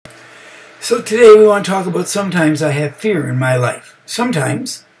So today we want to talk about sometimes I have fear in my life.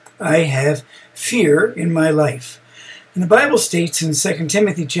 Sometimes I have fear in my life. And the Bible states in 2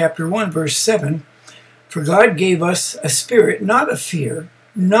 Timothy chapter 1, verse 7, "For God gave us a spirit not of fear,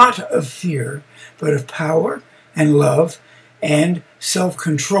 but of power and love and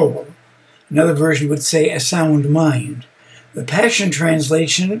self-control." Another version would say a sound mind. The Passion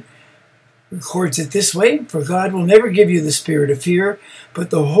Translation records it this way: "For God will never give you the spirit of fear,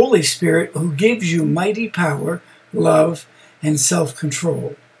 but the Holy Spirit who gives you mighty power, love, and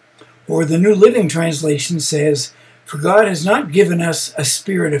self-control." Or the New Living Translation says, "For God has not given us a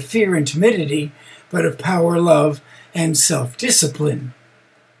spirit of fear and timidity, but of power, love, and self-discipline."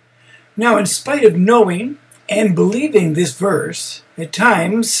 Now, in spite of knowing and believing this verse, at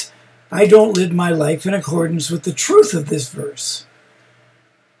times I don't live my life in accordance with the truth of this verse.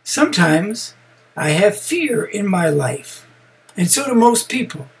 Sometimes I have fear in my life, and so do most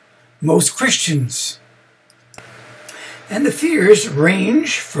people, most Christians. And the fears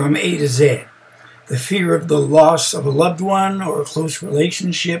range from A to Z. The fear of the loss of a loved one or a close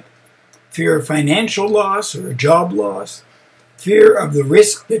relationship, fear of financial loss or a job loss, fear of the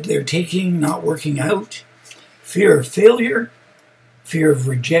risk that they're taking not working out, fear of failure, fear of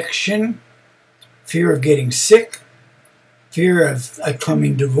rejection, fear of getting sick, fear of a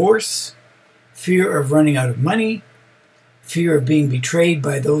coming divorce, fear of running out of money, fear of being betrayed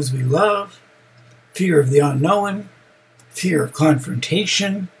by those we love, fear of the unknown, fear of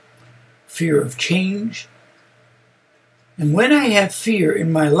confrontation, fear of change. And when I have fear in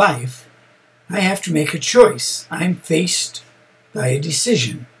my life, I have to make a choice. I'm faced by a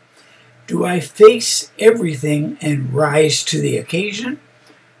decision. Do I face everything and rise to the occasion?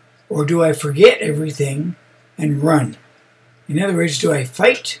 Or do I forget everything and run? In other words, do I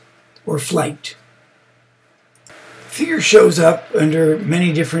fight or flight? Fear shows up under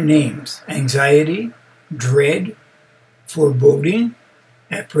many different names: anxiety, dread, foreboding,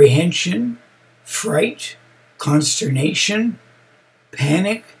 apprehension, fright, consternation,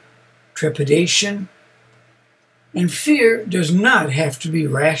 panic, trepidation. And fear does not have to be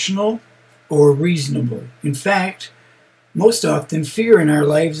rational or reasonable. In fact, most often fear in our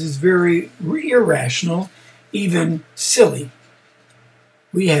lives is very irrational, even silly.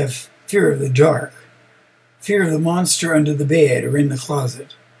 We have fear of the dark, fear of the monster under the bed or in the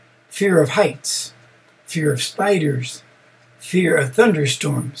closet, fear of heights, fear of spiders, fear of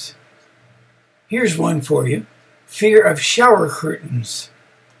thunderstorms. Here's one for you: fear of shower curtains.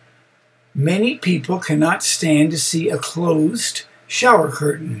 Many people cannot stand to see a closed shower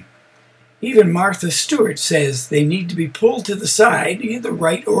curtain. Even Martha Stewart says they need to be pulled to the side, either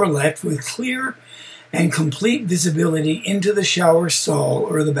right or left, with clear and complete visibility into the shower stall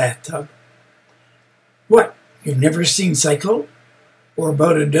or the bathtub. What, you've never seen Psycho? Or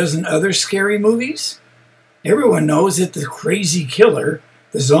about a dozen other scary movies? Everyone knows that the crazy killer,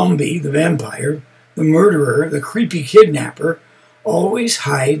 the zombie, the vampire, the murderer, the creepy kidnapper, always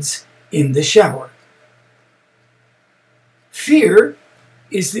hides in the shower. Fear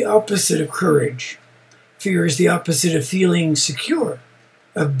is the opposite of courage. Fear is the opposite of feeling secure,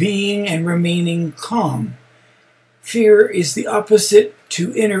 of being and remaining calm. Fear is the opposite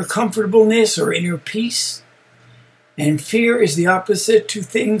to inner comfortableness or inner peace. And fear is the opposite to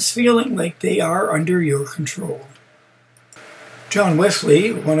things feeling like they are under your control. John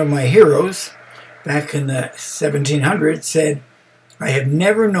Wesley, one of my heroes, back in the 1700s, said, "I have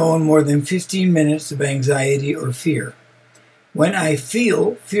never known more than 15 minutes of anxiety or fear. When I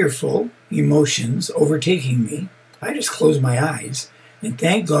feel fearful emotions overtaking me, I just close my eyes and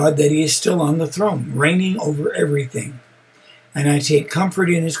thank God that He is still on the throne, reigning over everything. And I take comfort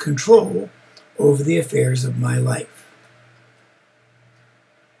in His control over the affairs of my life."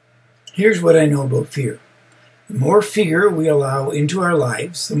 Here's what I know about fear. The more fear we allow into our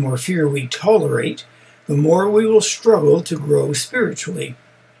lives, the more fear we tolerate, the more we will struggle to grow spiritually.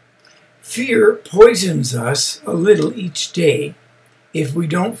 Fear poisons us a little each day if we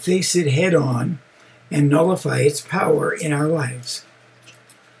don't face it head on and nullify its power in our lives.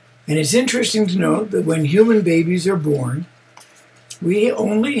 And it's interesting to note that when human babies are born, we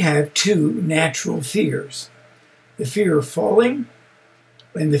only have two natural fears: the fear of falling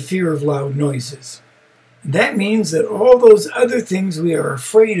and the fear of loud noises. And that means that all those other things we are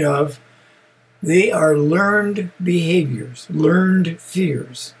afraid of, they are learned behaviors, learned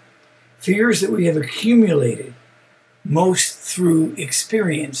fears. Fears that we have accumulated, most through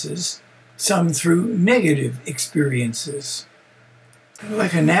experiences, some through negative experiences.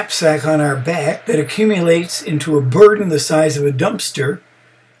 Like a knapsack on our back that accumulates into a burden the size of a dumpster,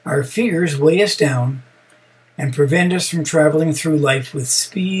 our fears weigh us down and prevent us from traveling through life with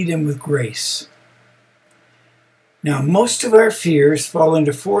speed and with grace. Now, most of our fears fall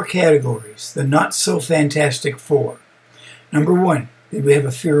into 4 categories, the not-so-fantastic 4. Number 1, we have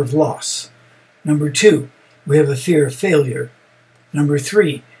a fear of loss. Number 2, we have a fear of failure. Number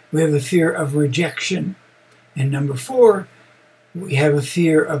 3, we have a fear of rejection. And number 4, we have a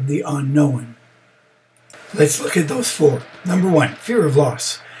fear of the unknown. Let's look at those 4. Number 1, fear of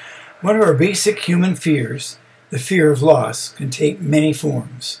loss. One of our basic human fears, the fear of loss, can take many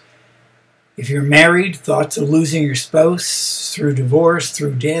forms. If you're married, thoughts of losing your spouse through divorce,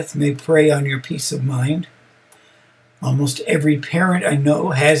 through death, may prey on your peace of mind. Almost every parent I know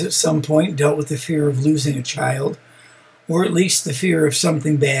has at some point dealt with the fear of losing a child, or at least the fear of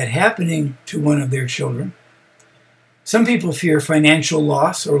something bad happening to one of their children. Some people fear financial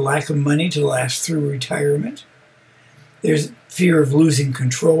loss or lack of money to last through retirement. There's fear of losing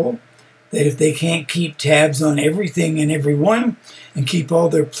control, that if they can't keep tabs on everything and everyone and keep all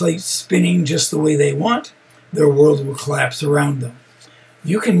their plates spinning just the way they want, their world will collapse around them.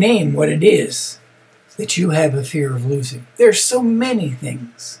 You can name what it is that you have a fear of losing. There's so many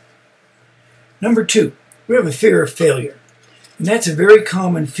things. Number 2, we have a fear of failure. And that's a very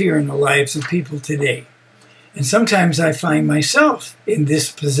common fear in the lives of people today. And sometimes I find myself in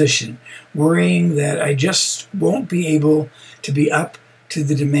this position, worrying that I just won't be able to be up to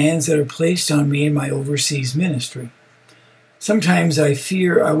the demands that are placed on me in my overseas ministry. Sometimes I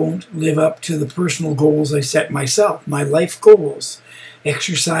fear I won't live up to the personal goals I set myself, my life goals,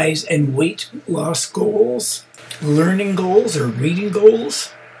 exercise and weight loss goals, learning goals or reading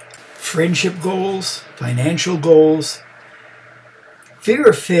goals, friendship goals, financial goals.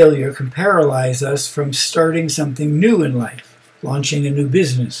 Fear of failure can paralyze us from starting something new in life, launching a new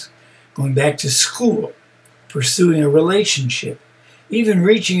business, going back to school, pursuing a relationship, even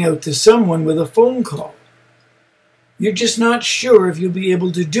reaching out to someone with a phone call. You're just not sure if you'll be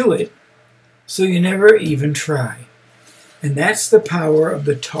able to do it, so you never even try. And that's the power of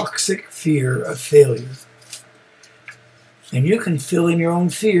the toxic fear of failure. And you can fill in your own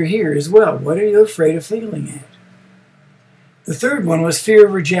fear here as well. What are you afraid of failing at? The third one was fear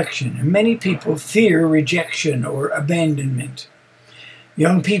of rejection. And many people fear rejection or abandonment.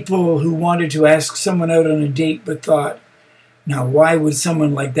 Young people who wanted to ask someone out on a date but thought, now why would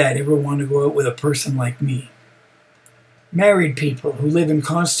someone like that ever want to go out with a person like me? Married people who live in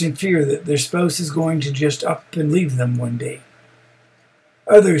constant fear that their spouse is going to just up and leave them one day.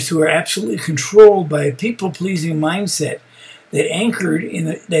 Others who are absolutely controlled by a people-pleasing mindset that's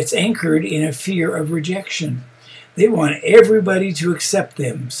anchored in a fear of rejection. They want everybody to accept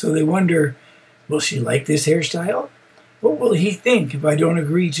them, so they wonder, will she like this hairstyle? What will he think if I don't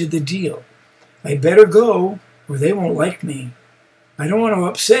agree to the deal? I'd better go, or they won't like me. I don't want to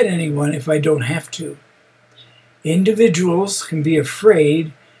upset anyone if I don't have to. Individuals can be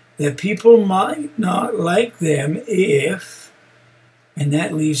afraid that people might not like them if, and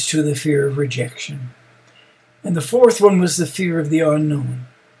that leads to the fear of rejection. And the fourth one was the fear of the unknown.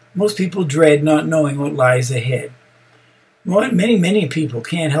 Most people dread not knowing what lies ahead. Many people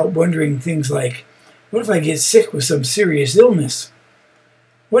can't help wondering things like, what if I get sick with some serious illness?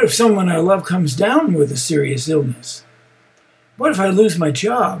 What if someone I love comes down with a serious illness? What if I lose my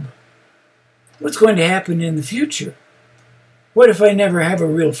job? What's going to happen in the future? What if I never have a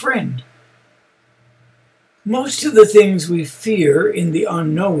real friend? Most of the things we fear in the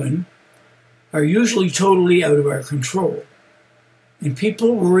unknown are usually totally out of our control. And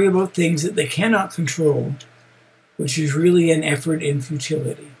people worry about things that they cannot control, which is really an effort in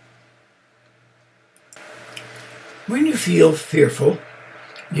futility. When you feel fearful,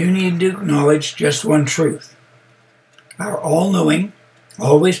 you need to acknowledge just one truth. Our all-knowing,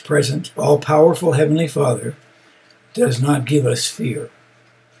 always present, all-powerful Heavenly Father does not give us fear.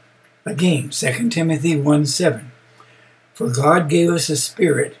 Again, 2 Timothy 1:7. For God gave us a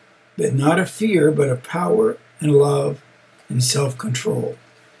spirit, but not of fear, but of power and love and self-control.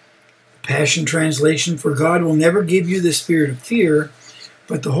 The Passion Translation, for God will never give you the spirit of fear,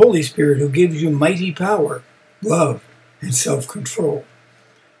 but the Holy Spirit who gives you mighty power, love, and self-control.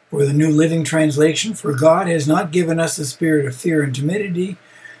 Or the New Living Translation, for God has not given us a spirit of fear and timidity,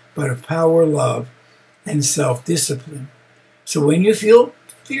 but of power, love, and self-discipline. So when you feel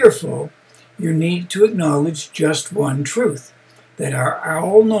fearful, you need to acknowledge just one truth, that our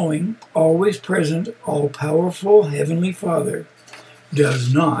all-knowing, always present, all-powerful Heavenly Father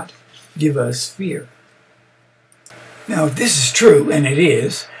does not give us fear. Now, if this is true, and it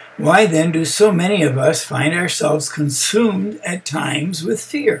is, why then do so many of us find ourselves consumed at times with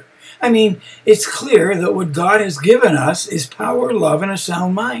fear? I mean, it's clear that what God has given us is power, love, and a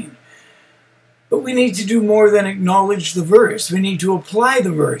sound mind. But we need to do more than acknowledge the verse. We need to apply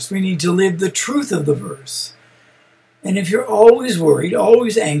the verse. We need to live the truth of the verse. And if you're always worried,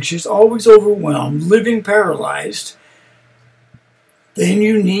 always anxious, always overwhelmed, living paralyzed, then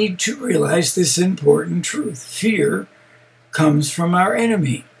you need to realize this important truth. Fear comes from our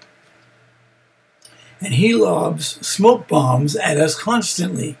enemy. And he lobs smoke bombs at us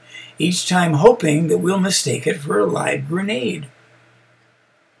constantly, each time hoping that we'll mistake it for a live grenade.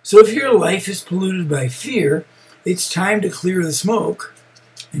 So if your life is polluted by fear, it's time to clear the smoke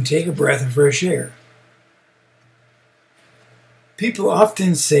and take a breath of fresh air. People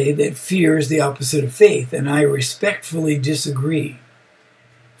often say that fear is the opposite of faith, and I respectfully disagree.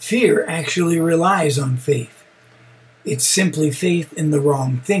 Fear actually relies on faith. It's simply faith in the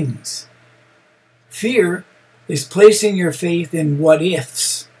wrong things. Fear is placing your faith in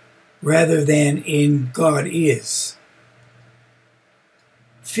what-ifs rather than in God is.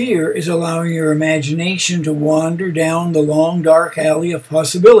 Fear is allowing your imagination to wander down the long, dark alley of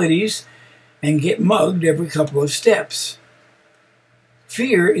possibilities and get mugged every couple of steps.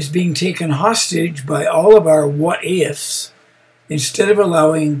 Fear is being taken hostage by all of our what-ifs instead of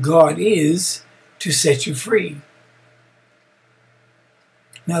allowing God is to set you free.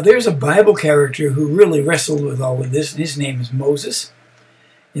 Now, there's a Bible character who really wrestled with all of this, and his name is Moses.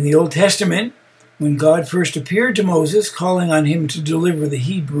 In the Old Testament, when God first appeared to Moses, calling on him to deliver the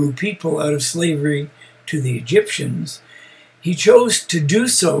Hebrew people out of slavery to the Egyptians, he chose to do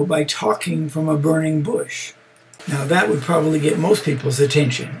so by talking from a burning bush. Now, that would probably get most people's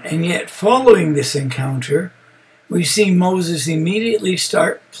attention. And yet, following this encounter, we see Moses immediately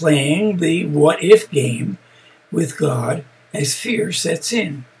start playing the what-if game with God as fear sets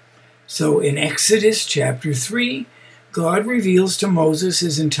in. So in Exodus chapter 3, God reveals to Moses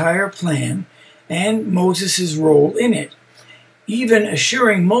his entire plan and Moses' role in it, even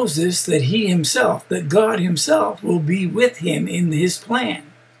assuring Moses that that God himself will be with him in his plan.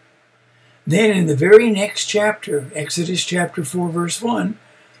 Then in the very next chapter, Exodus chapter 4, verse 1,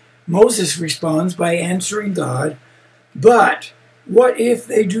 Moses responds by answering God, "But what if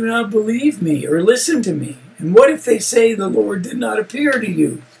they do not believe me or listen to me? And what if they say the Lord did not appear to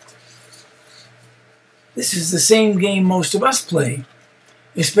you?" This is the same game most of us play,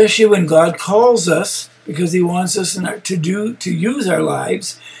 especially when God calls us because he wants us to use our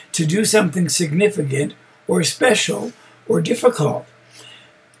lives to do something significant or special or difficult.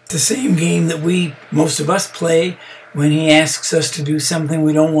 The same game that most of us play when he asks us to do something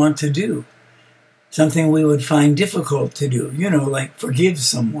we don't want to do, something we would find difficult to do, like forgive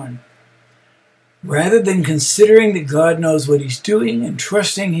someone. Rather than considering that God knows what he's doing and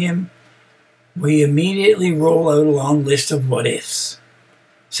trusting him, we immediately roll out a long list of what-ifs.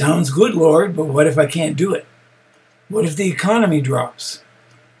 Sounds good, Lord, but what if I can't do it? What if the economy drops?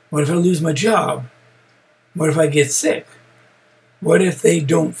 What if I lose my job? What if I get sick? What if they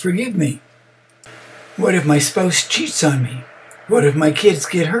don't forgive me? What if my spouse cheats on me? What if my kids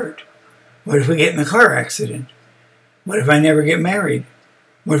get hurt? What if we get in a car accident? What if I never get married?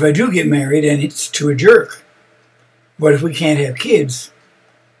 What if I do get married and it's to a jerk? What if we can't have kids?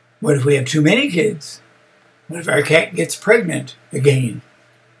 What if we have too many kids? What if our cat gets pregnant again?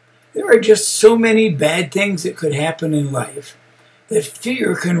 There are just so many bad things that could happen in life that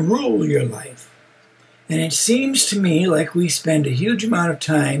fear can rule your life. And it seems to me like we spend a huge amount of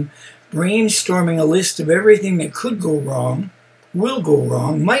time brainstorming a list of everything that could go wrong, will go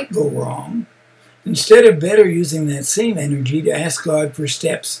wrong, might go wrong, instead of better using that same energy to ask God for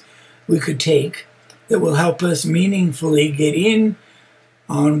steps we could take that will help us meaningfully get in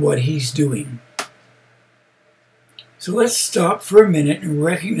on what he's doing. So let's stop for a minute and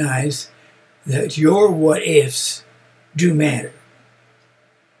recognize that your what-ifs do matter.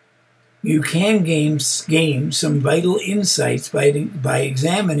 You can gain some vital insights by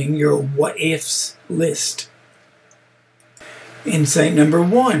examining your what-ifs list. Insight number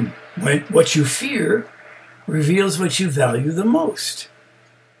 1, what you fear reveals what you value the most.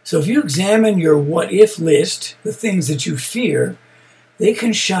 So if you examine your what-if list, the things that you fear, they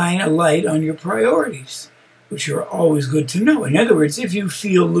can shine a light on your priorities, which are always good to know. In other words, if you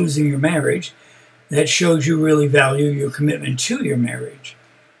feel losing your marriage, that shows you really value your commitment to your marriage.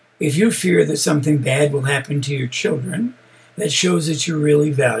 If you fear that something bad will happen to your children, that shows that you really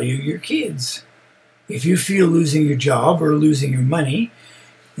value your kids. If you feel losing your job or losing your money,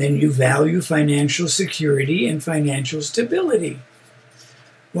 then you value financial security and financial stability.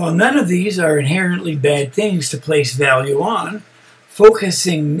 While none of these are inherently bad things to place value on,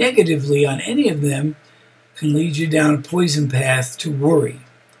 focusing negatively on any of them can lead you down a poison path to worry,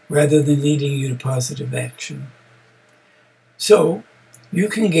 rather than leading you to positive action. So, You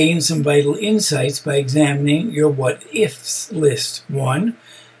can gain some vital insights by examining your what-ifs list. 1.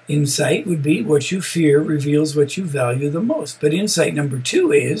 Insight would be what you fear reveals what you value the most. But insight number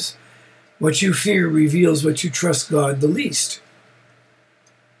 2 is what you fear reveals what you trust God the least.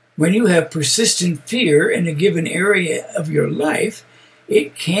 When you have persistent fear in a given area of your life,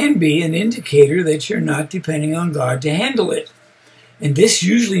 it can be an indicator that you're not depending on God to handle it. And this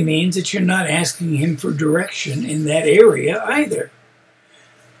usually means that you're not asking Him for direction in that area either.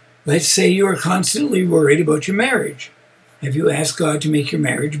 Let's say you are constantly worried about your marriage. Have you asked God to make your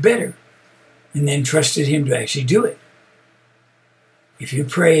marriage better and then trusted Him to actually do it? If you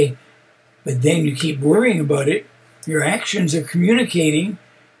pray, but then you keep worrying about it, your actions are communicating,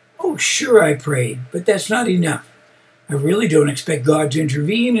 oh, sure, I prayed, but that's not enough. I really don't expect God to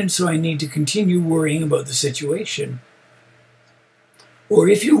intervene, and so I need to continue worrying about the situation. Or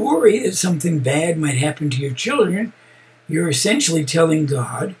if you worry that something bad might happen to your children, you're essentially telling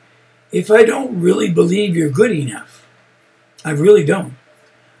God, if I don't really believe you're good enough, I really don't.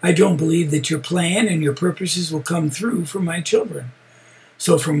 I don't believe that your plan and your purposes will come through for my children.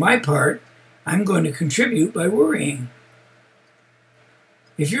 So for my part, I'm going to contribute by worrying.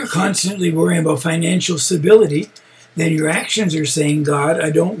 If you're constantly worrying about financial stability, then your actions are saying, God, I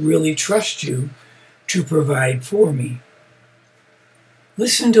don't really trust you to provide for me.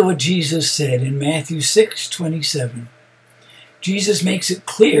 Listen to what Jesus said in Matthew 6:27. Jesus makes it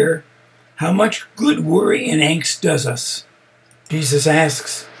clear how much good worry and angst does us. Jesus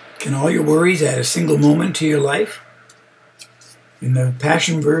asks, can all your worries add a single moment to your life? In the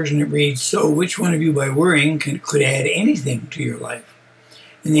Passion Version it reads, so which one of you by worrying could add anything to your life?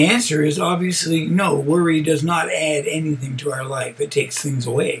 And the answer is obviously no, worry does not add anything to our life. It takes things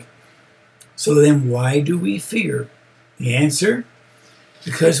away. So then why do we fear? The answer?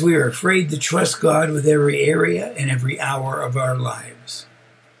 Because we are afraid to trust God with every area and every hour of our lives.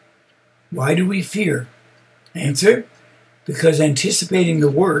 Why do we fear? Answer? Because anticipating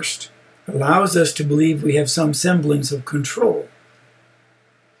the worst allows us to believe we have some semblance of control.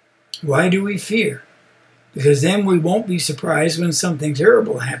 Why do we fear? Because then we won't be surprised when something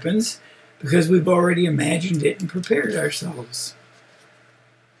terrible happens, because we've already imagined it and prepared ourselves.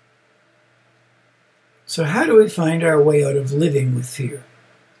 So how do we find our way out of living with fear?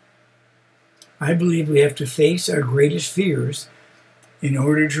 I believe we have to face our greatest fears in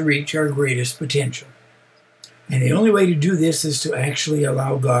order to reach our greatest potential. And the only way to do this is to actually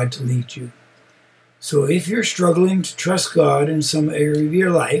allow God to lead you. So if you're struggling to trust God in some area of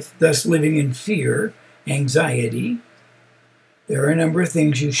your life, thus living in fear, anxiety, there are a number of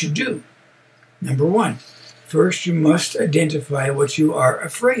things you should do. Number 1, first you must identify what you are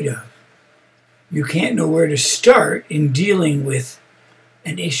afraid of. You can't know where to start in dealing with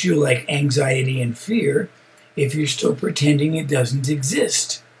an issue like anxiety and fear if you're still pretending it doesn't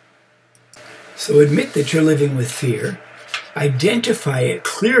exist. So admit that you're living with fear, identify it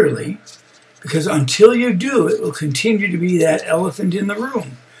clearly, because until you do, it will continue to be that elephant in the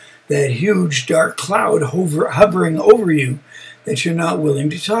room, that huge dark cloud hovering over you that you're not willing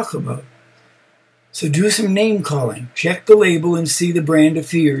to talk about. So do some name calling, check the label and see the brand of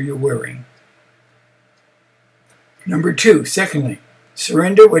fear you're wearing. Number 2, secondly,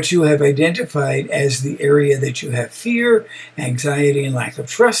 surrender what you have identified as the area that you have fear, anxiety, and lack of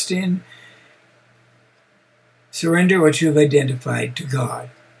trust in. Surrender what you have identified to God.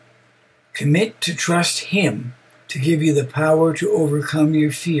 Commit to trust Him to give you the power to overcome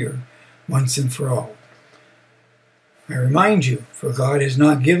your fear once and for all. I remind you, for God has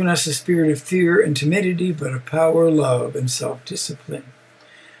not given us a spirit of fear and timidity, but of power, love, and self-discipline.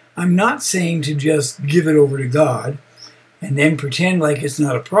 I'm not saying to just give it over to God and then pretend like it's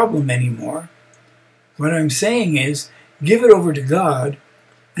not a problem anymore. What I'm saying is, give it over to God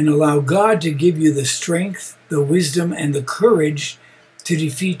and allow God to give you the strength, the wisdom, and the courage to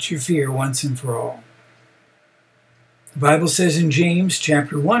defeat your fear once and for all. The Bible says in James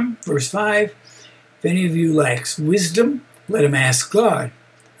chapter 1, verse 5, if any of you lacks wisdom, let him ask God,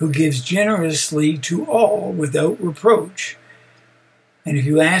 who gives generously to all without reproach. And if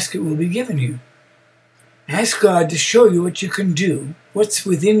you ask, it will be given you. Ask God to show you what you can do, what's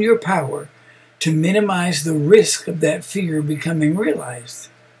within your power, to minimize the risk of that fear becoming realized.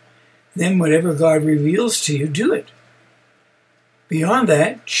 Then whatever God reveals to you, do it. Beyond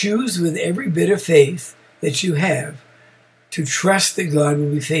that, choose with every bit of faith that you have to trust that God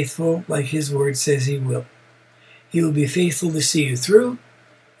will be faithful like His Word says He will. He will be faithful to see you through,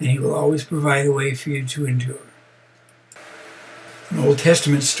 and He will always provide a way for you to endure. An Old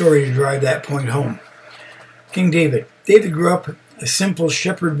Testament story to drive that point home. King David. David grew up a simple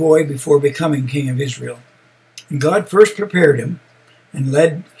shepherd boy before becoming king of Israel. And God first prepared him and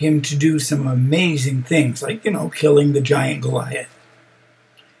led him to do some amazing things, like, killing the giant Goliath.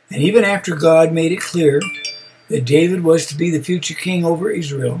 And even after God made it clear that David was to be the future king over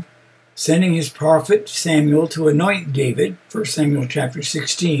Israel, sending his prophet Samuel to anoint David, 1 Samuel chapter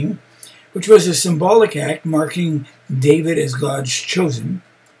 16, which was a symbolic act marking David as God's chosen,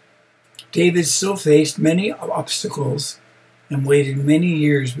 David still faced many obstacles and waited many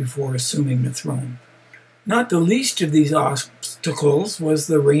years before assuming the throne. Not the least of these obstacles was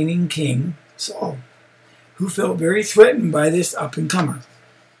the reigning king, Saul, who felt very threatened by this up-and-comer.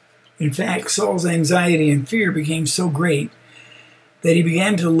 In fact, Saul's anxiety and fear became so great that he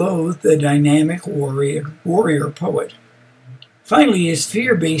began to loathe the dynamic warrior poet. Finally, his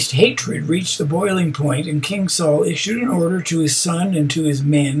fear-based hatred reached the boiling point, and King Saul issued an order to his son and to his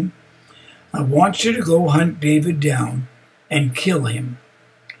men, "I want you to go hunt David down and kill him."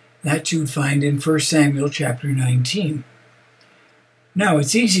 That you'd find in 1 Samuel chapter 19. Now,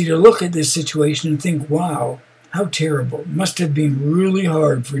 it's easy to look at this situation and think, wow, how terrible. It must have been really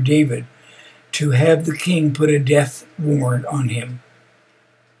hard for David to have the king put a death warrant on him.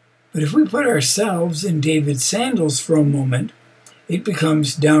 But if we put ourselves in David's sandals for a moment, it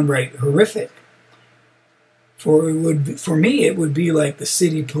becomes downright horrific. For me, it would be like the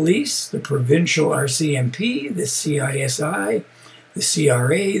city police, the provincial RCMP, the CISI, the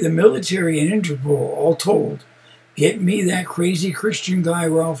CRA, the military, and Interpol, all told, "Get me that crazy Christian guy,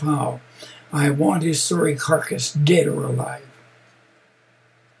 Ralph Howe. I want his sorry carcass, dead or alive."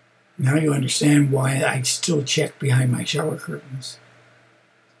 Now you understand why I still check behind my shower curtains.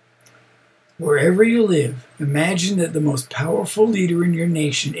 Wherever you live, imagine that the most powerful leader in your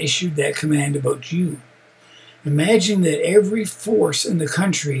nation issued that command about you. Imagine that every force in the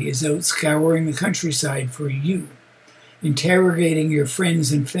country is out scouring the countryside for you, interrogating your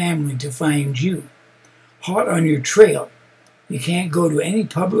friends and family to find you, hot on your trail. You can't go to any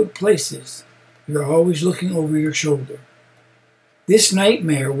public places. You're always looking over your shoulder. This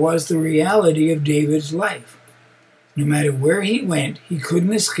nightmare was the reality of David's life. No matter where he went, he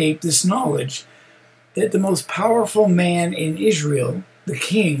couldn't escape this knowledge that the most powerful man in Israel, the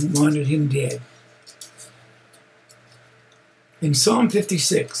king, wanted him dead. In Psalm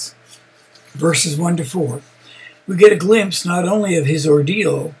 56, verses 1 to 4, we get a glimpse not only of his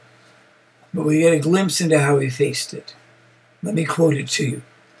ordeal, but we get a glimpse into how he faced it. Let me quote it to you.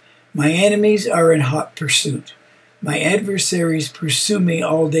 "My enemies are in hot pursuit. My adversaries pursue me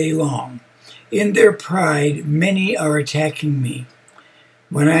all day long. In their pride, many are attacking me.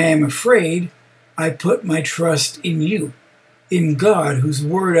 When I am afraid, I put my trust in you, in God, whose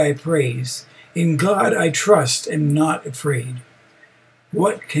word I praise. In God I trust and am not afraid.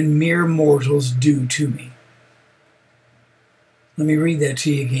 What can mere mortals do to me?" Let me read that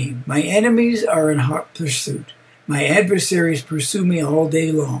to you again. "My enemies are in hot pursuit. My adversaries pursue me all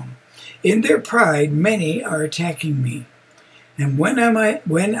day long. In their pride, many are attacking me. And when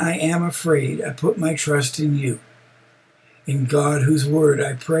I am afraid, I put my trust in you. In God, whose word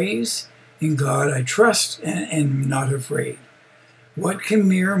I praise. In God I trust and am not afraid. What can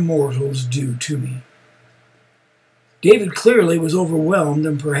mere mortals do to me?" David clearly was overwhelmed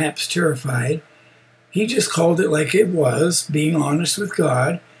and perhaps terrified. He just called it like it was, being honest with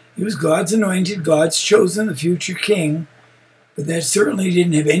God. He was God's anointed, God's chosen, the future king. But that certainly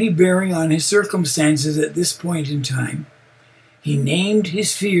didn't have any bearing on his circumstances at this point in time. He named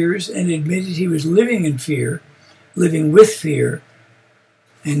his fears and admitted he was living in fear, living with fear.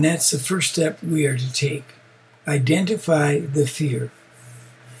 And that's the first step we are to take. Identify the fear.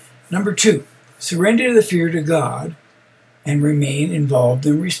 Number 2, surrender the fear to God and remain involved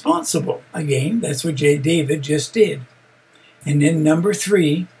and responsible. Again, that's what David just did. And then number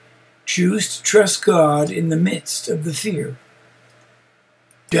 3, choose to trust God in the midst of the fear.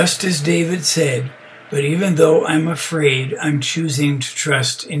 Just as David said, "But even though I'm afraid, I'm choosing to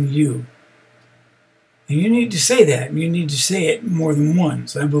trust in you." And you need to say that, and you need to say it more than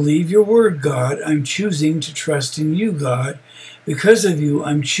once. "I believe your word, God. I'm choosing to trust in you, God. Because of you,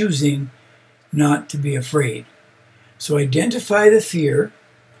 I'm choosing not to be afraid." So identify the fear,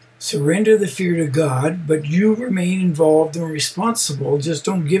 surrender the fear to God, but you remain involved and responsible. Just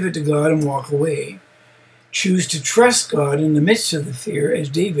don't give it to God and walk away. Choose to trust God in the midst of the fear, as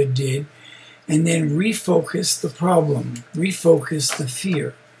David did, and then refocus the problem, refocus the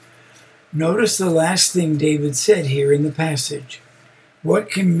fear. Notice the last thing David said here in the passage. What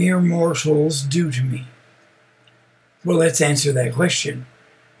can mere mortals do to me? Well, let's answer that question.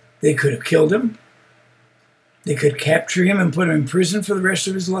 They could have killed him. They could capture him and put him in prison for the rest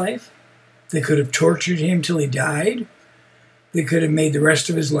of his life. They could have tortured him till he died. They could have made the rest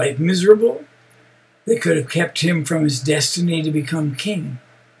of his life miserable. that could have kept him from his destiny to become king.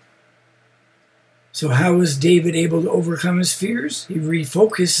 So how was David able to overcome his fears? He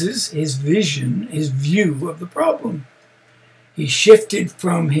refocuses his vision, his view of the problem. He shifted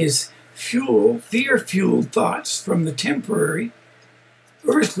from his fear-fueled thoughts from the temporary,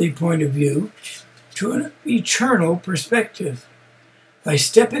 earthly point of view to an eternal perspective. By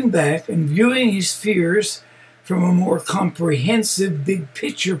stepping back and viewing his fears from a more comprehensive,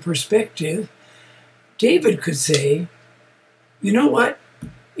 big-picture perspective, David could say, you know what?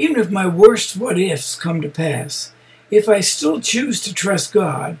 Even if my worst what-ifs come to pass, if I still choose to trust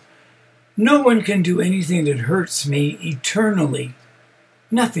God, no one can do anything that hurts me eternally.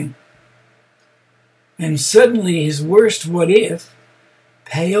 Nothing. And suddenly his worst what-if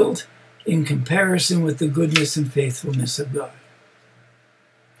paled in comparison with the goodness and faithfulness of God.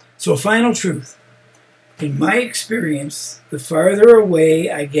 So, final truth. In my experience, the farther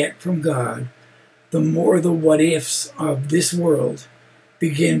away I get from God, the more the what-ifs of this world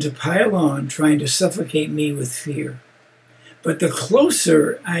begin to pile on, trying to suffocate me with fear. But the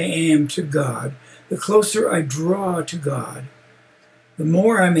closer I am to God, the closer I draw to God, the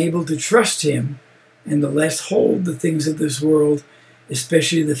more I'm able to trust Him, and the less hold the things of this world,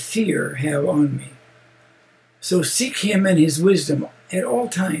 especially the fear, have on me. So seek Him and His wisdom at all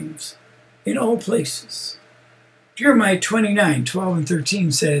times, in all places. Jeremiah 29:12 and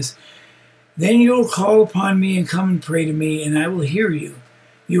 13 says, Then you will call upon me and come and pray to me, and I will hear you.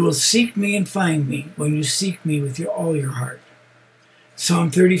 You will seek me and find me when you seek me with all your heart.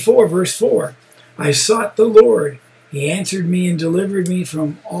 Psalm 34, verse 4, I sought the Lord. He answered me and delivered me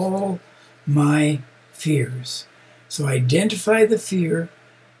from all my fears. So identify the fear,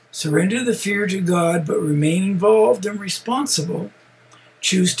 surrender the fear to God, but remain involved and responsible.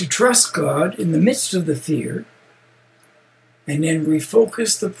 Choose to trust God in the midst of the fear, and then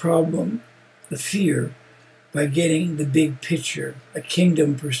refocus the problem, the fear, by getting the big picture, a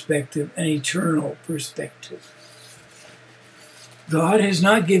kingdom perspective, an eternal perspective. God has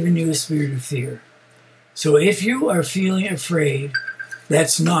not given you a spirit of fear. So if you are feeling afraid,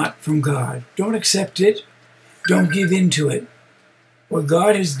 that's not from God. Don't accept it. Don't give in to it. What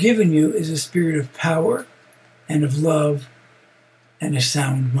God has given you is a spirit of power and of love and a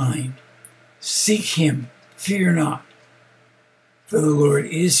sound mind. Seek Him. Fear not, for the Lord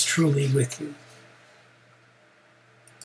is truly with you.